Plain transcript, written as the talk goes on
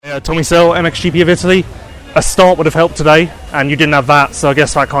Tommy Searle, MXGP of Italy. A start would have helped today, and you didn't have that, so I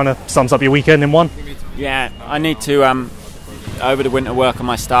guess that kind of sums up your weekend in one. Yeah, I need to, over the winter, work on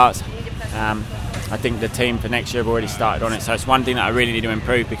my starts. I think the team for next year have already started on it, so it's one thing that I really need to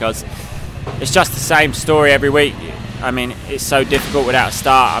improve, because it's just the same story every week. I mean, it's so difficult without a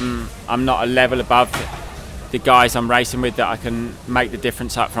start. I'm not a level above the guys I'm racing with that I can make the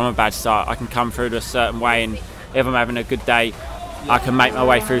difference up from a bad start. I can come through to a certain way, and if I'm having a good day, I can make my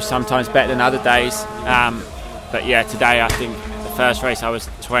way through sometimes better than other days. But yeah, today I think the first race I was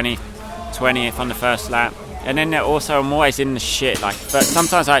 20th on the first lap. And then also I'm always in the shit. But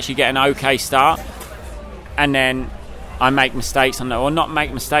sometimes I actually get an okay start, and then I make mistakes on that, or not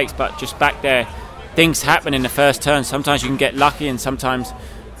make mistakes, but just back there, things happen in the first turn. Sometimes you can get lucky, and sometimes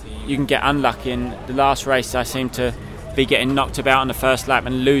you can get unlucky. And the last race I seem to be getting knocked about on the first lap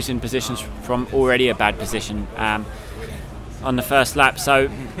and losing positions from already a bad position on the first lap. So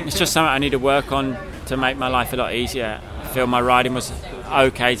it's just something I need to work on to make my life a lot easier. I feel my riding was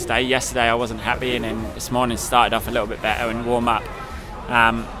okay today. Yesterday I wasn't happy, and then this morning started off a little bit better and warm up.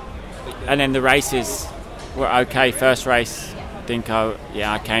 And then the races were okay. First race, I think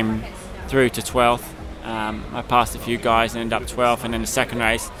I came through to 12th. I passed a few guys and ended up 12th. And then the second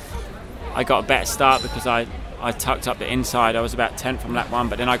race, I got a better start because I tucked up the inside. I was about 10th from lap 1,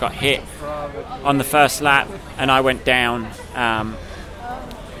 but then I got hit on the first lap and I went down.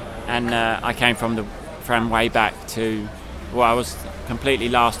 I came from way back to, I was completely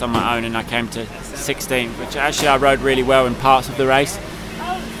last on my own, and I came to 16th, which actually I rode really well in parts of the race.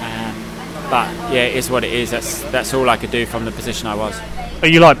 But yeah, it is what it is. That's all I could do from the position I was. Are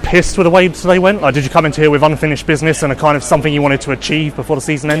you pissed with the way today went? Did you come into here with unfinished business and a kind of something you wanted to achieve before the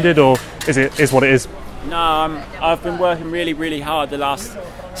season ended, or is what it is? No, I've been working really, really hard the last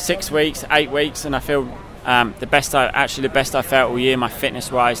 6 weeks, 8 weeks, and I feel the best I felt all year, my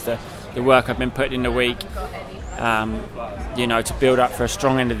fitness-wise, the work I've been putting in the week, to build up for a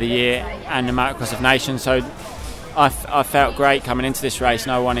strong end of the year and the Motocross of Nations. So I felt great coming into this race,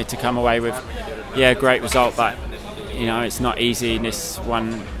 and I wanted to come away with, a great result, but it's not easy in this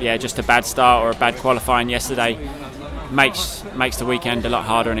one. Just a bad start or a bad qualifying yesterday makes the weekend a lot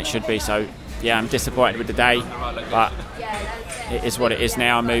harder than it should be. So I'm disappointed with the day, but it is what it is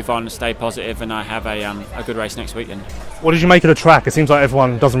now. I move on, stay positive, and I have a good race next weekend. What did you make of the track? It seems like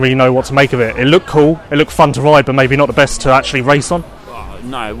everyone doesn't really know what to make of it. It looked cool, it looked fun to ride, but maybe not the best to actually race on.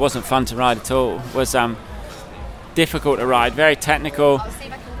 No, it wasn't fun to ride at all. It was difficult to ride, very technical.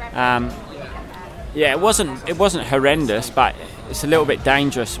 It wasn't horrendous, but it's a little bit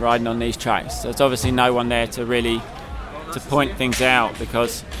dangerous riding on these tracks. There's obviously no one there to point things out,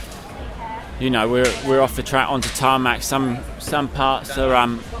 because we're off the track onto tarmac. Some parts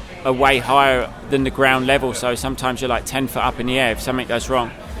are way higher than the ground level, so sometimes you're 10 foot up in the air if something goes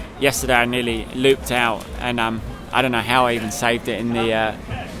wrong. Yesterday I nearly looped out, and I don't know how I even saved it in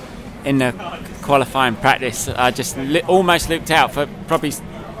the qualifying practice. I just almost looped out for probably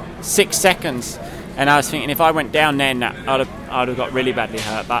 6 seconds, and I was thinking if I went down then I'd have got really badly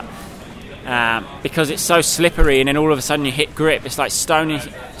hurt, but because it's so slippery, and then all of a sudden you hit grip, it's like stony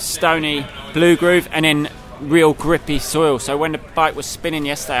blue groove and then real grippy soil. So when the bike was spinning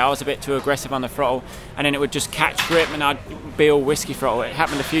yesterday, I was a bit too aggressive on the throttle, and then it would just catch grip and I'd be all whiskey throttle. It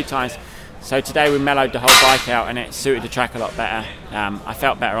happened a few times. So today we mellowed the whole bike out, and it suited the track a lot better. I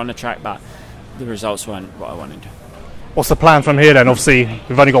felt better on the track, but the results weren't what I wanted. What's the plan from here then? Obviously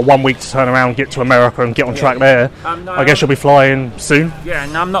we've only got 1 week to turn around, get to America and get on track there. I guess you'll be flying soon. Yeah,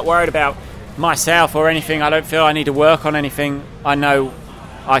 and I'm not worried about myself or anything. I don't feel I need to work on anything. I know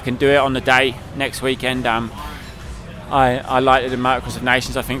I can do it on the day next weekend. I like the Motocross of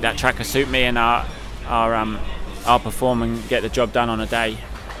Nations. I think that track will suit me, and I'll perform and get the job done on a day.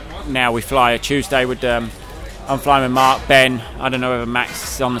 Now we fly a Tuesday with I'm flying with Mark, Ben. I don't know whether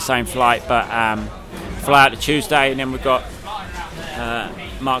Max is on the same flight, but fly out to Tuesday, and then we've got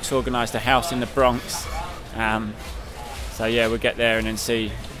Mark's organised a house in the Bronx. We'll get there and then see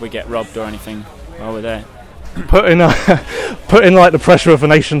if we get robbed or anything while we're there. Putting the pressure of the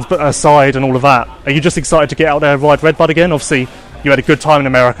Nations aside and all of that, are you just excited to get out there and ride Redbud again? Obviously you had a good time in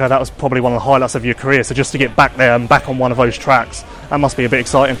America, that was probably one of the highlights of your career, so just to get back there and back on one of those tracks, that must be a bit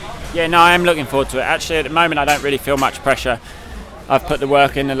exciting. Yeah, no, I am looking forward to it. Actually at the moment I don't really feel much pressure. I've put the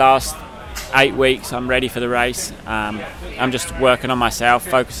work in the last 8 weeks. I'm ready for the race. I'm just working on myself,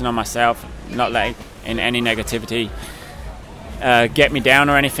 focusing on myself, not letting in any negativity get me down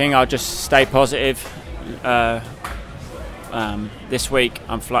or anything. I'll just stay positive. This week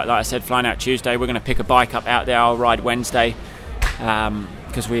I'm flying out Tuesday. We're going to pick a bike up out there. I'll ride Wednesday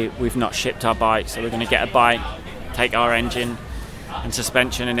because we've not shipped our bike, so we're going to get a bike, take our engine, and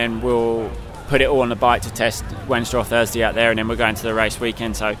suspension, and then we'll put it all on the bike to test Wednesday or Thursday out there, and then we're going to the race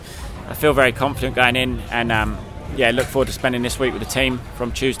weekend. So I feel very confident going in, and look forward to spending this week with the team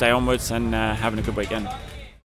from Tuesday onwards and having a good weekend.